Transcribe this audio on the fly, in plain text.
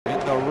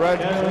the red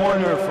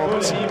corner from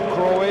Team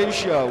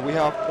Croatia, we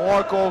have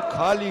Marko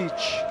Calic.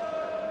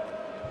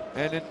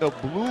 And in the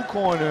blue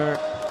corner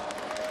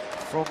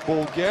from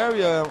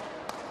Bulgaria,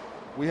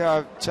 we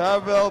have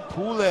Tervel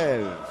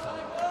Pulev.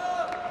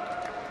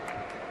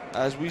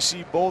 As we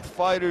see both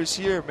fighters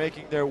here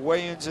making their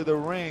way into the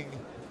ring,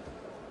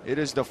 it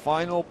is the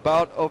final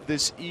bout of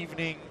this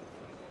evening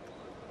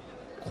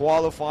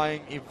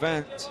qualifying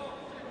event.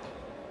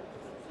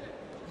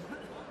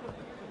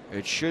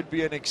 It should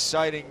be an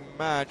exciting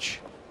match.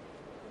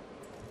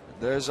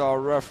 There's our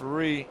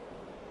referee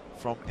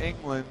from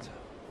England.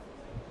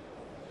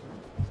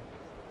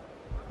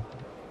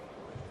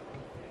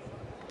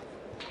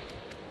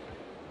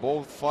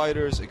 Both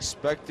fighters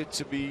expected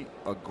to be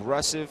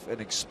aggressive and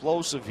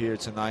explosive here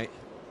tonight.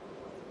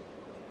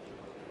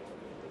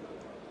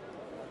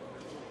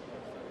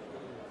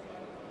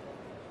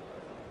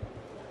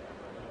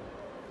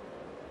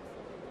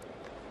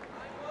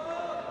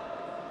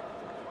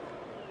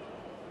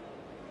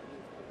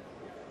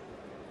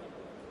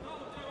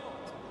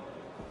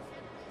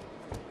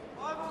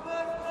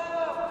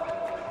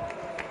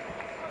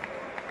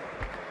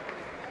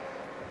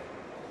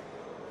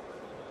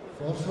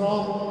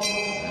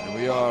 And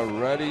we are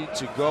ready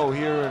to go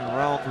here in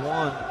round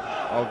one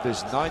of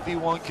this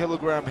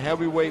 91-kilogram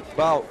heavyweight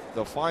bout,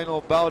 the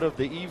final bout of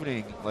the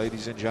evening,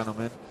 ladies and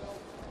gentlemen.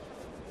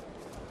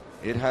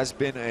 It has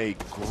been a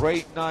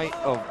great night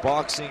of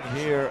boxing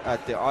here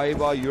at the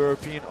AIBA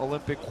European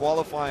Olympic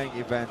qualifying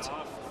event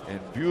in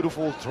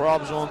beautiful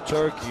Trabzon,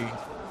 Turkey.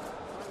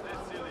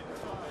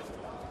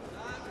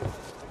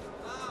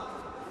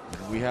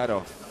 And we had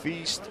a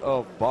feast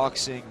of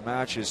boxing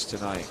matches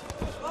tonight.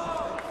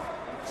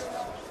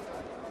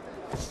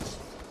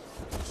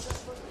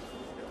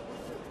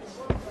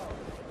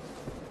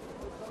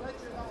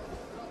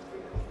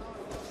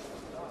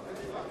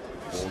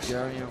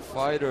 Bulgarian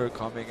fighter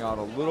coming out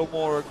a little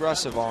more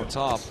aggressive on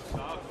top.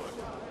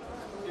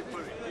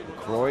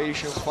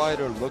 Croatian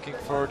fighter looking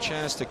for a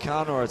chance to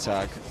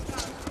counterattack.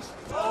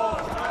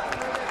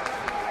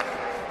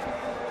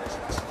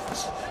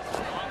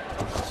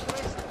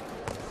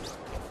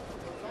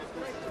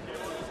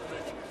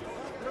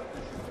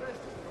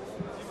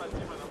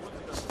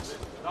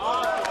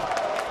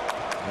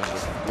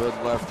 There's a good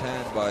left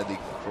hand by the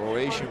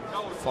Croatian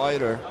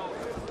fighter.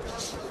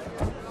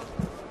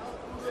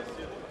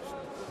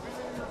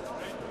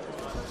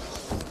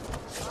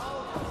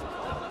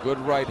 Good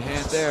right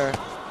hand there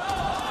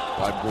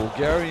by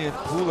Bulgarian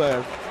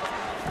Pulev.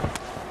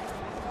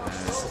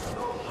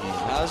 And he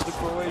has the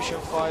Croatian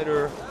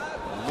fighter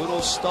a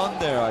little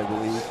stunned there, I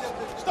believe.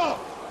 Stop.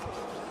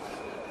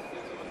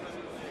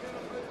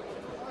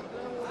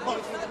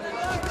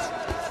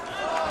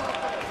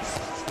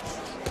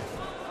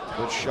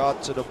 Good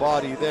shot to the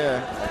body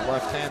there, a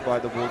left hand by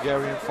the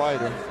Bulgarian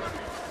fighter.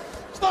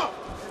 Stop.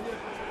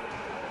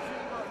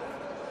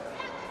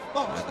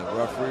 And the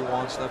referee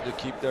wants them to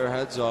keep their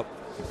heads up.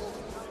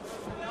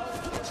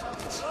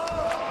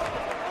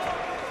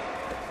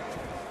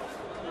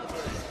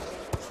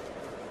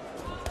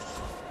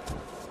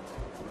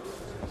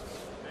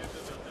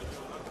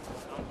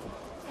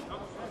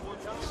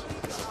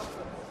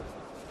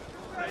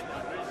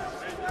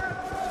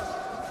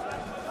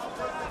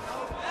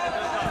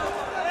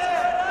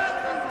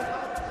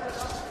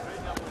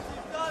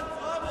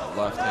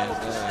 Left hand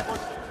there.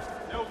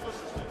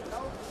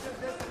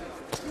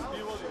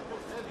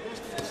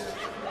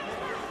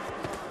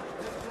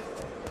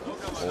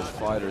 Both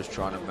fighters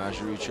trying to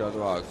measure each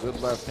other out. Good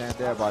left hand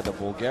there by the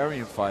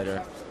Bulgarian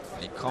fighter.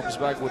 And he comes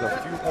back with a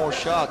few more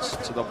shots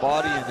to the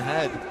body and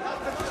head.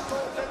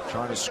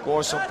 Trying to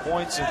score some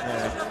points in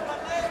there.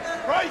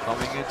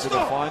 Coming into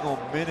the final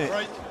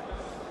minute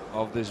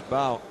of this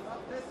bout.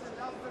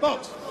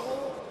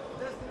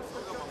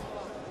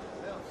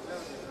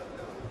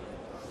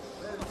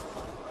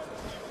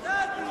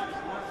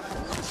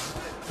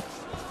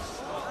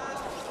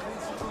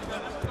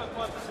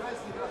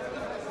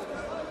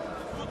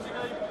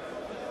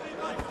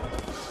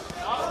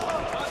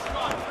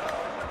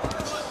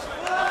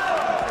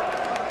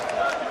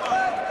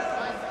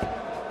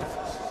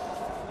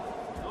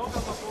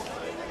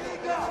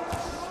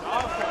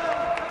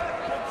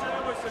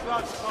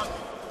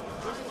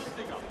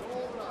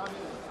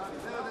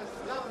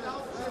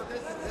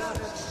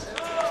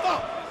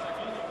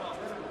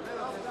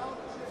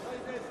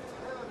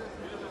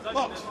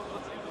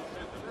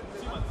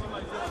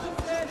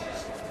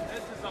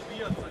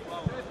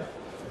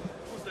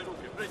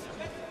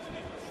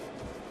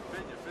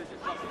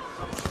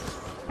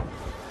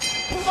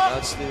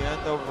 That's the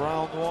end of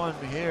round one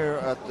here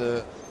at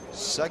the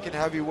second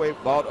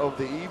heavyweight bout of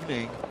the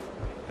evening.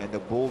 And the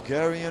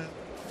Bulgarian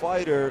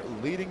fighter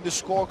leading the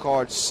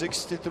scorecard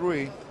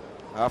 6-3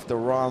 after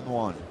round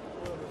one.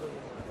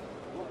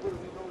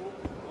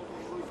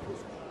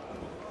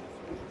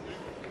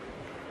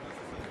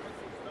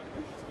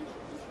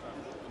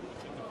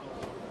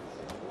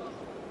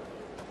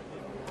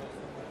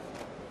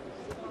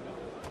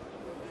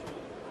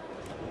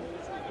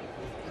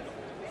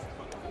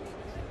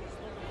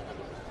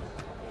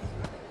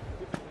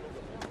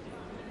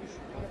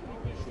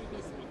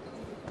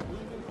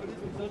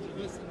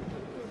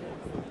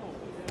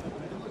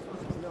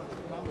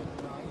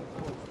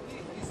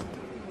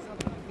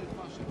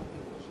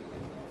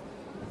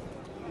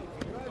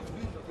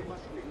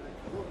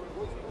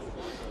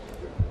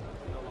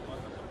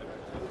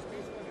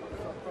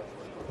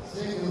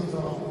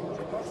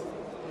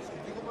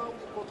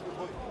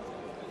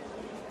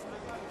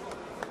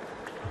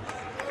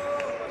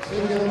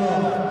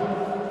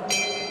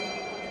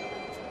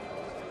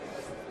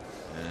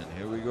 And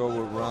here we go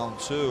with round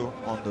 2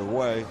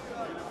 underway.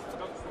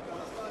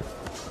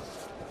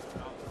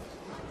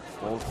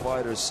 Both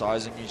fighters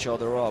sizing each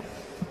other up,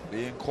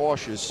 being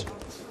cautious.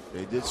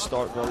 They did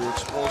start very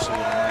explosive in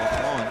round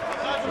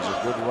 1. There's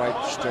a good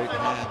right straight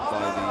hand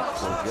by the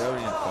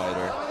Bulgarian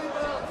fighter.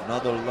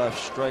 Another left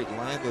straight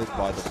landed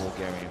by the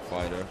Bulgarian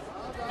fighter.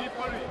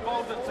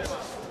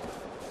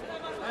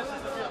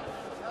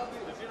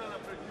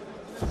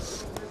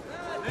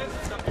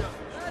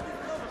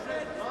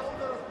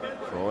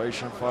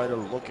 Croatian fighter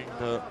looking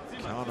to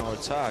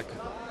counterattack,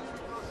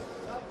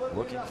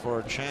 looking for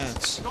a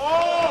chance to get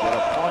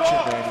a punch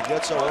in there, and he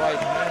gets a right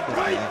hand in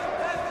there.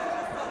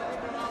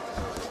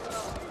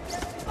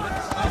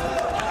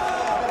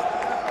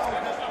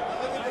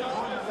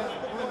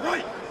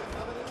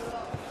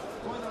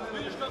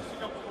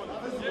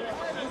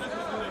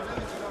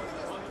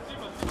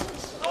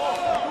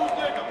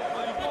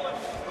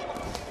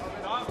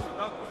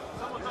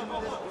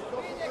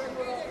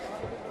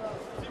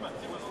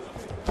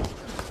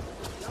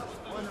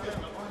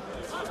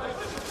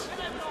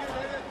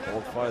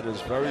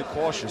 Fighters very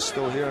cautious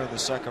still here in the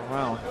second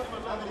round,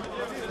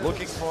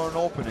 looking for an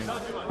opening.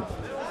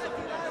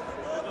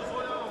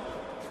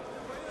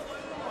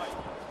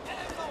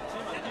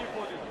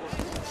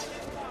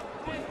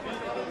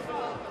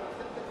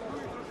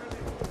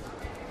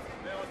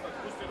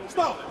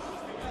 Stop.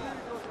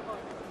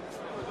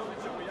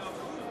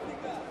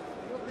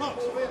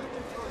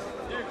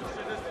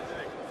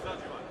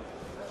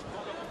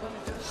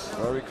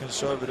 Very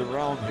conservative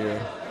round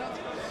here,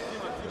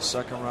 the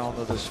second round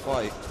of this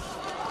fight.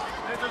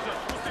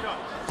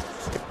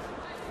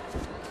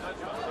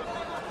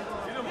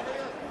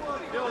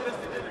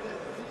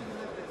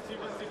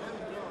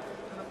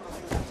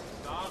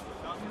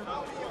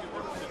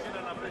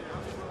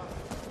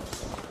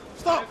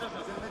 Stop.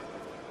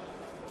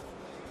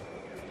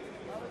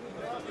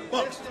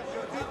 Box.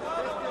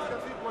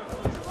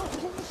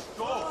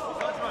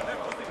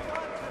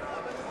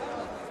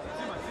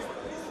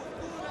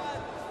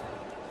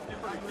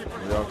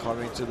 We are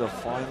coming to the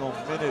final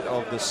minute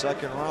of the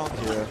second round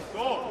here.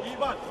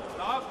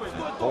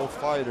 And both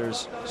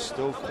fighters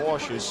still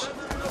cautious.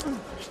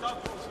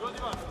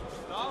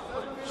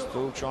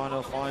 Still trying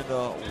to find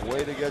a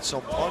way to get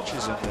some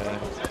punches in there,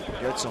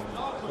 get some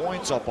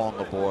points up on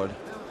the board.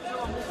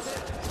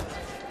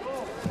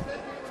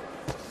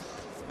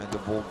 And the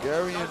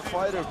Bulgarian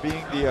fighter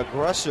being the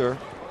aggressor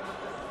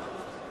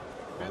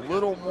a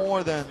little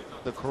more than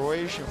the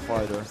Croatian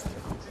fighter.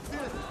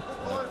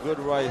 A good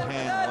right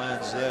hand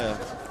lands there.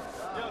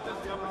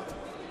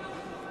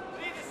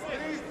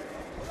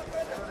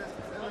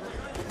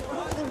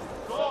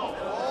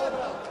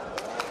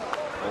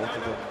 Both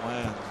of them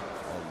land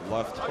a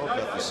left hook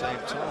at the same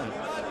time.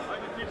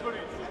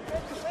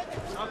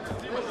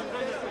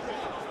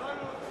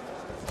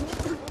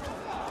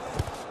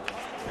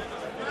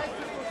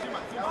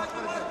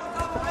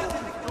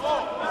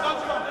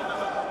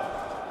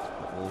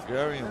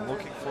 Bulgarian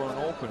looking for an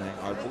opening.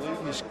 I believe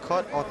he's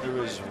cut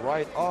under his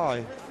right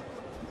eye.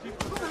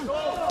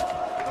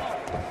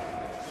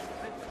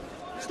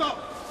 Stop.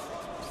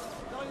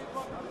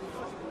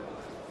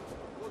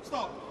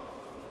 Stop.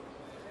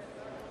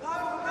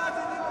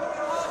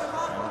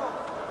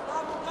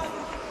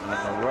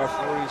 And the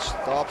referee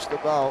stops the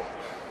bout.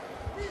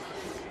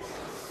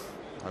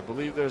 I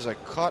believe there's a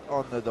cut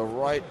under the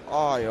right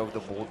eye of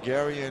the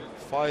Bulgarian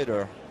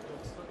fighter.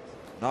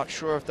 Not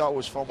sure if that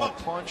was from a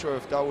punch or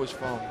if that was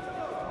from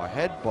a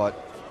headbutt.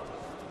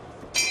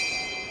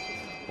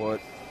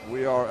 But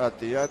we are at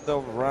the end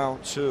of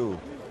round 2.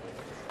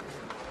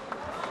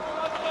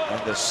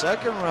 And the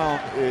second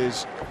round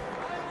is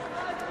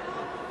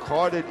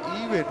carded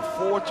even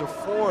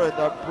 4-4, and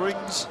that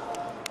brings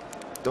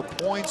the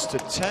points to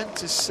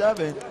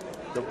 10-7.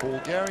 The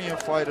Bulgarian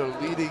fighter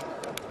leading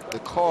the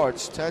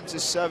cards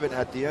 10-7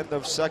 at the end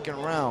of second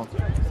round.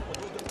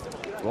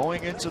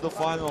 Going into the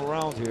final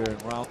round here in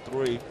round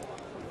 3.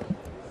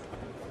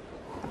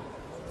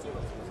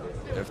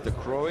 If the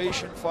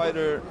Croatian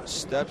fighter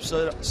steps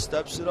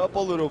it up a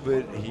little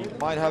bit, he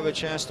might have a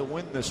chance to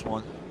win this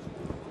one.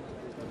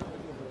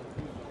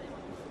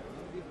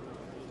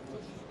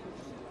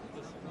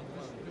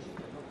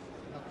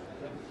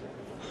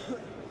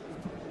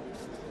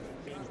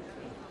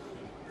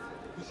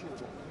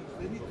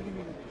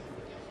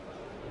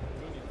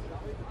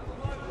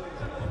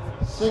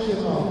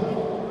 Second round.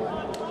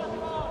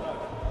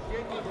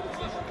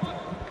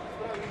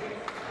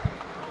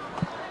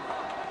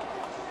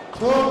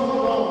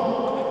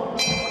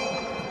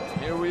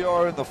 Here we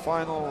are in the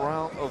final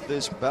round of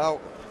this bout.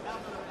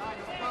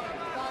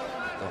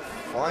 The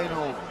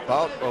final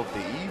bout of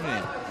the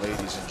evening,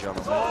 ladies and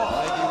gentlemen.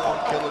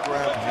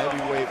 91-kilogram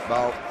heavyweight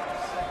bout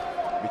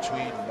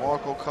between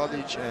Marko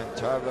and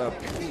Tervel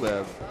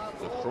Pulev,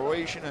 the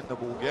Croatian and the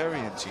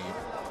Bulgarian team.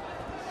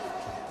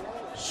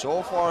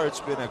 So far, it's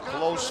been a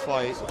close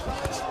fight.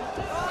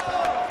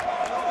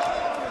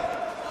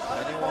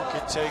 Anyone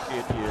can take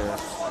it here.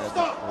 And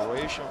the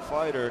Croatian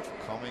fighter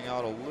coming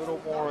out a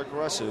little more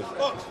aggressive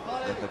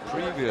than the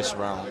previous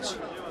rounds.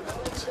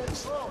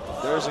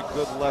 There's a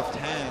good left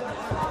hand.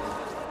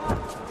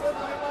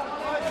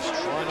 He's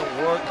trying to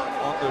work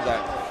under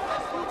that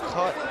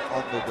cut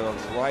under the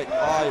right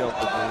eye of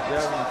the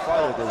Bulgarian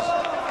fighter. There's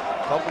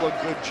a couple of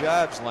good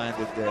jabs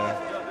landed there.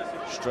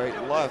 Straight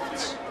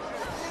lefts.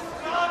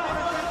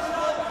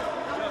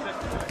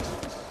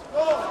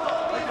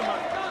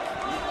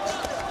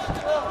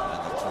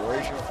 And the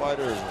Croatian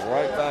fighter is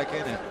right back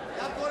in it.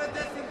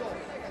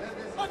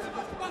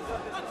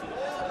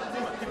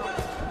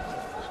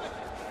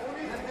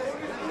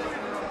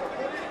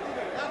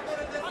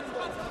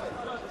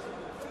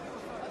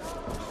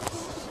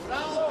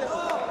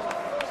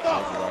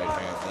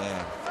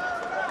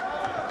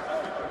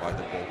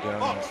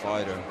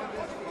 Fighter.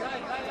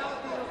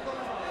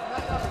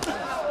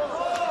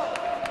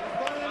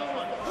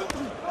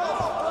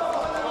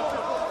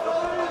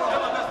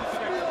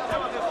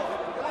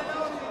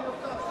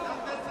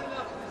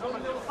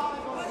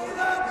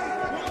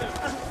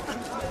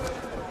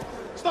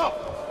 Stop.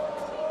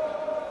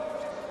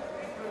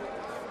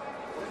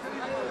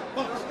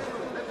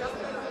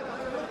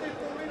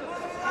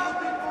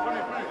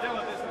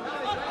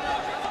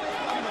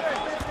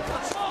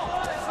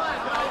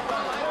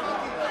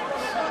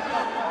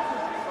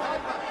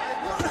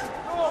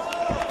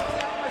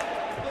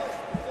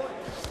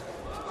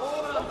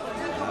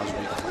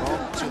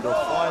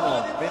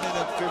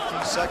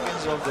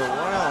 Seconds of the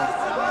round.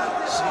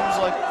 Seems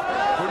like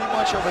pretty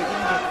much of an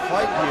even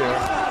fight here.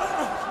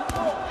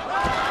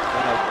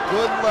 And a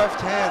good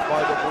left hand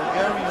by the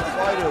Bulgarian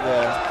fighter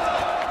there.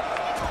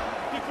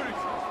 He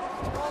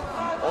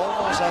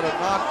almost had a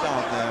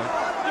knockdown there.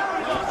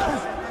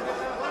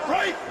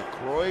 The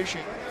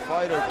Croatian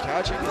fighter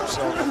catching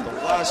himself at the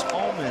last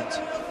moment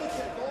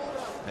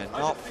and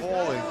not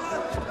falling.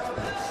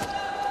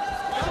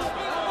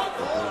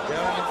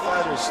 Bulgarian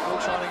fighter is still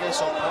trying to get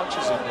some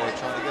punches in there,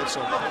 trying to get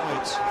some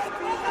points.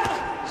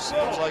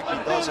 Seems like he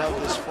does have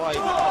this fight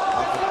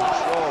under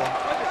control.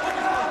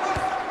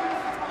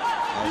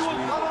 As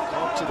we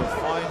come to the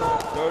final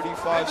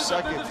 35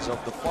 seconds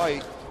of the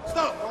fight.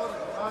 Stop.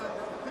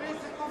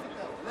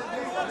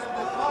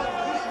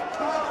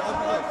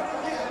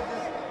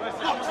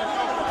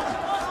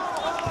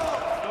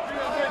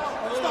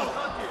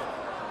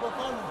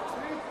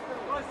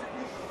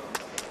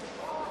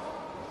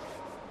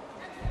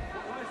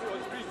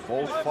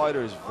 Both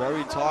fighters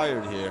very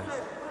tired here.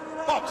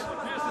 Box. At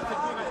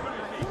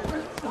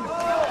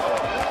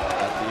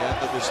the end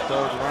of this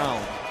third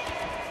round.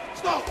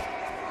 Stop.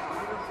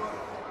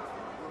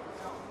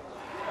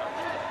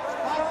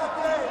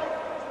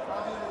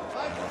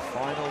 In the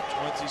final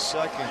 20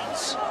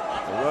 seconds,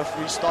 the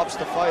referee stops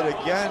the fight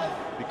again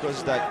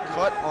because that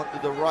cut under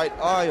the right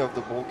eye of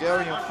the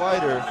Bulgarian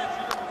fighter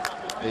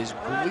is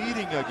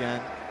bleeding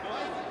again.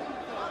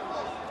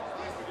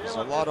 There's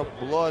a lot of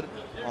blood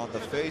on the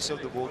face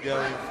of the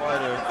Bulgarian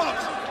fighter.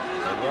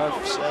 The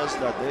ref says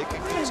that they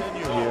can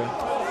continue here.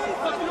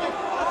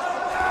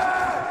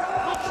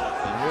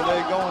 And here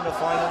they go in the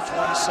final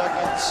 20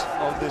 seconds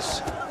of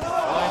this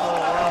final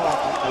round,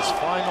 this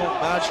final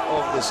match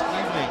of this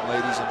evening,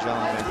 ladies and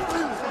gentlemen.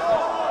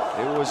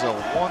 It was a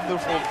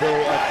wonderful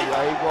day at the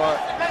AIBA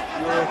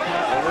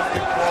European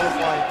Olympic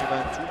Qualifying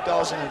Event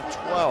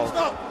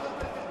 2012.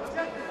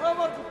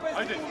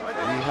 We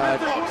had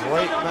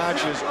great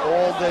matches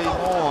all day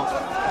long.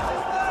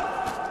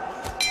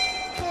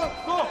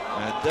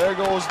 And there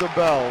goes the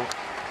bell.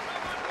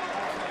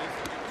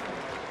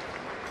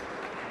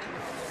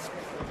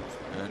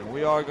 And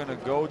we are going to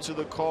go to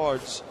the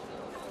cards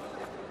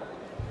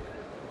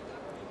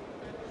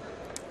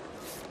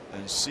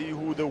and see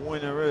who the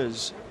winner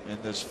is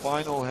in this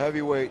final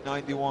heavyweight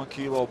 91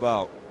 kilo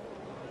bout.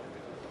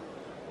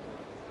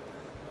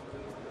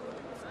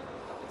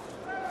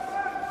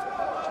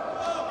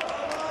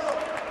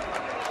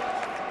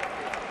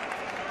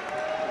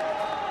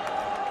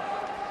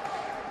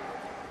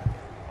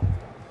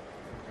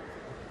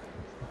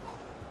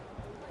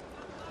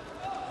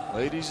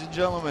 Ladies and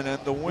gentlemen,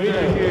 and the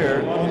winner here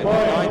in the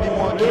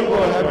 91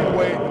 kilo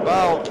heavyweight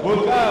bout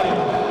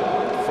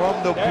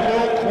from the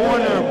blue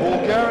corner,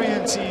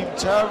 Bulgarian team,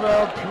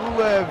 Tervel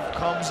Pulev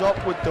comes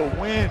up with the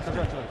win.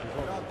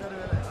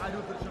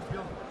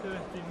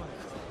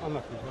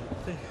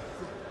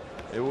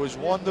 It was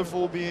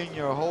wonderful being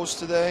your host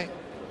today,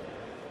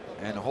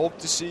 and hope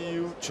to see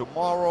you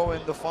tomorrow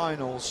in the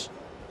finals.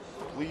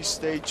 Please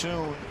stay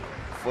tuned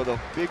for the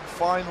big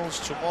finals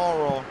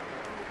tomorrow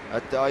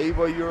at the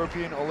AIBA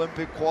European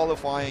Olympic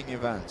Qualifying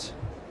Event.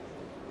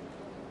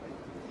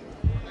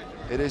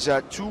 It is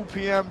at 2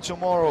 p.m.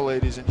 tomorrow,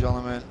 ladies and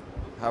gentlemen.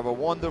 Have a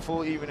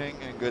wonderful evening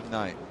and good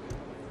night.